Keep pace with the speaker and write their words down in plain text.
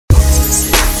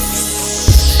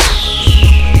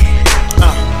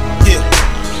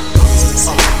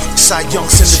Southside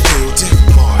Youngs in the building.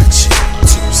 Marching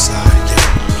to side, yeah.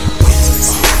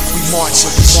 We marching,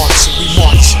 we marching, we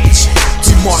marching.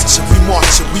 We marching, we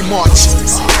marching, we marching.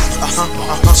 Yeah.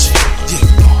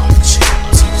 Marching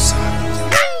to side,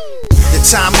 yeah. The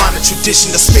time-honored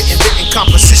tradition of spitting written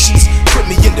compositions put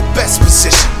me in the best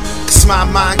position. Cause my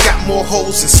mind got more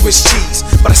holes than Swiss cheese,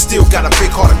 but I still got a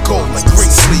big heart of gold like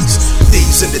green sleeves.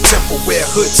 Thieves in the temple wear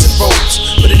hoods and robes,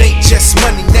 but it ain't just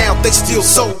money now, they steal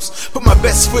souls. Put my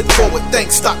best foot forward,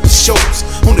 thanks Dr. Shows.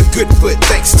 On the good foot,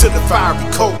 thanks to the fiery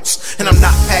coats. And I'm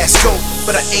not past go,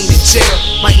 but I ain't in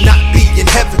jail. Might not be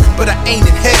in heaven, but I ain't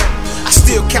in hell. I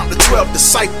still count the 12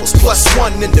 disciples plus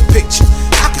one in the picture.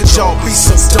 How could y'all be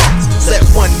so dumb? Let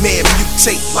one man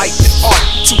mutate life and art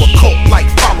to a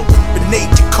cult-like following. Renee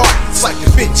Descartes, it's like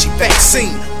the Vinci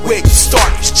vaccine. Where you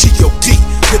start is G.O.D.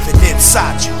 living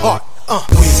inside your heart.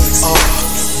 We are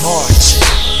marching,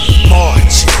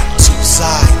 marching to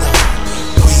Zion.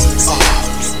 We are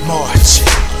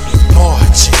marching,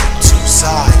 marching to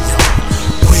Zion.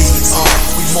 We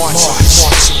marching, we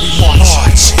marching, we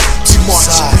marching, we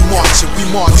marching, we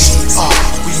marching,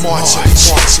 we marching,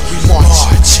 we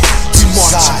marching,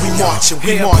 we marching.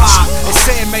 Hip-hop, they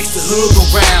say it makes the hood go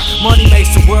round. Money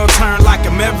makes the world turn like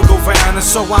a merry-go-round. And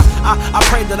so I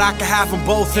pray that I can have them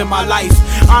both in my life.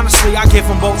 Honestly, I give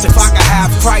them both if I could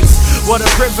have Christ. What a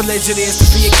privilege it is to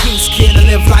be a king's kid and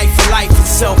live life for life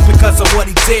itself because of what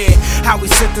he did. How he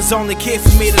sent his only kid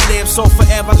for me to live so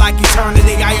forever like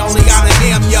eternity. I only honor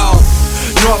him, yo.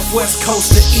 Northwest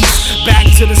coast to east, back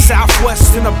to the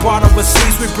southwest and abroad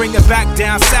overseas. We bring it back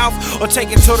down south or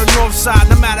take it to the north side.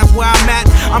 No matter where I'm at,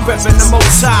 I'm reppin' the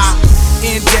most high.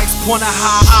 Index pointer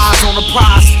high, eyes on the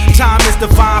prize. Time is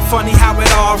divine, funny how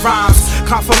it all rhymes.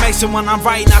 Confirmation when I'm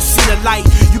writing, I see the light.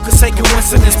 You could say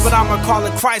coincidence, but I'ma call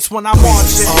it Christ when I'm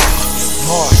marching.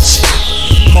 Marching,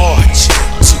 marching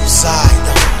to Zion.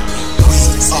 We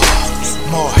are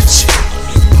marching,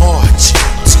 marching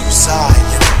to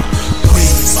Zion.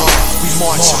 We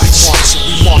marching, we marching,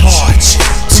 we marching,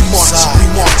 we marching, we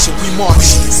marching, we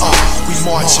marching, we marching, we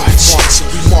marching, we marching,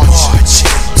 we marching,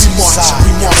 we marching.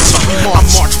 I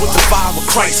march with the fire of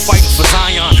Christ, fighting for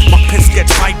Zion. My pen sketch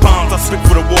pipe bombs, I spit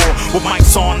for the war. With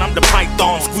mics on, I'm the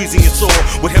python, squeezing your sword.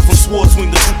 With heaven's sword,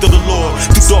 swing the truth of the Lord.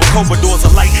 Through dark corridors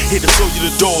of light, here to show you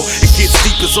the door. It gets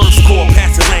deep as Earth's core,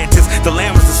 past Atlantis. The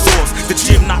lamb is the source. The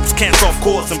GiM knocks cancer off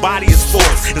course, and body is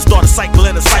force. And start a cycle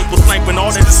and a cycle, sniping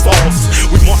all that is false.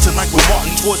 We marching like we're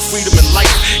marching towards freedom and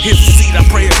light. Here's the seed, I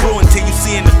pray it grow until you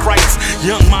see in the Christ.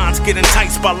 Young minds get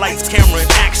enticed by lights, camera,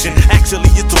 and action.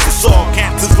 Actually, it's a facade,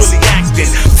 cats is really acting.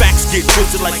 Facts get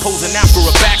twisted like posing after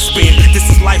a backspin. This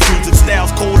is life music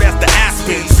styles cold as the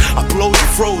aspens. I blow you,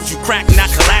 froze, you crack, not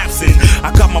collapsing.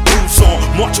 I got my boots on,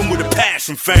 marching with a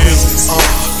passion, fam. We are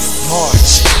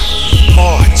marching,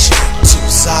 marching to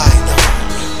Zion.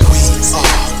 We are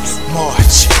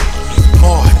marching,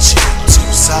 marching to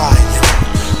Zion.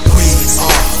 We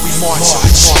marching,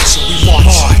 we marching, we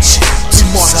marching,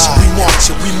 we marching, we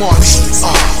marching, we marching,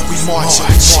 we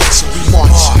marching, we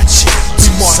marching, we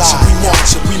marching, we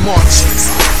marching, we marching.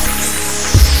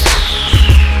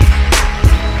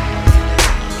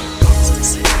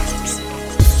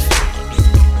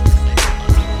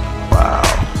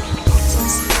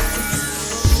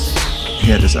 He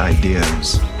had this idea, it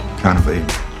was kind of a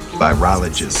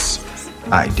virologist's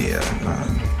idea.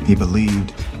 He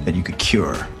believed that you could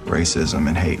cure racism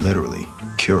and hate, literally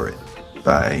cure it,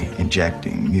 by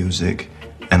injecting music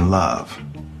and love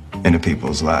into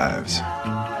people's lives.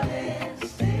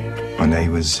 One day he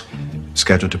was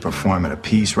scheduled to perform at a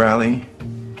peace rally.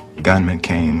 Gunmen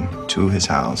came to his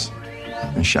house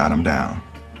and shot him down.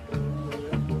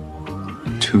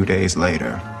 2 days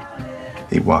later,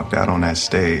 he walked out on that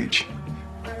stage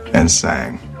and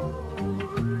sang.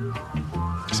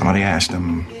 Somebody asked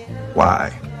him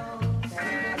why.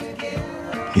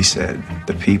 He said,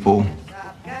 the people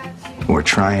who are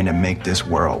trying to make this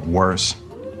world worse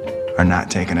are not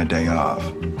taking a day off.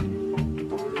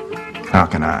 How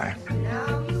can I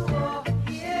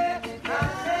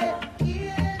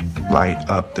light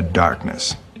up the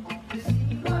darkness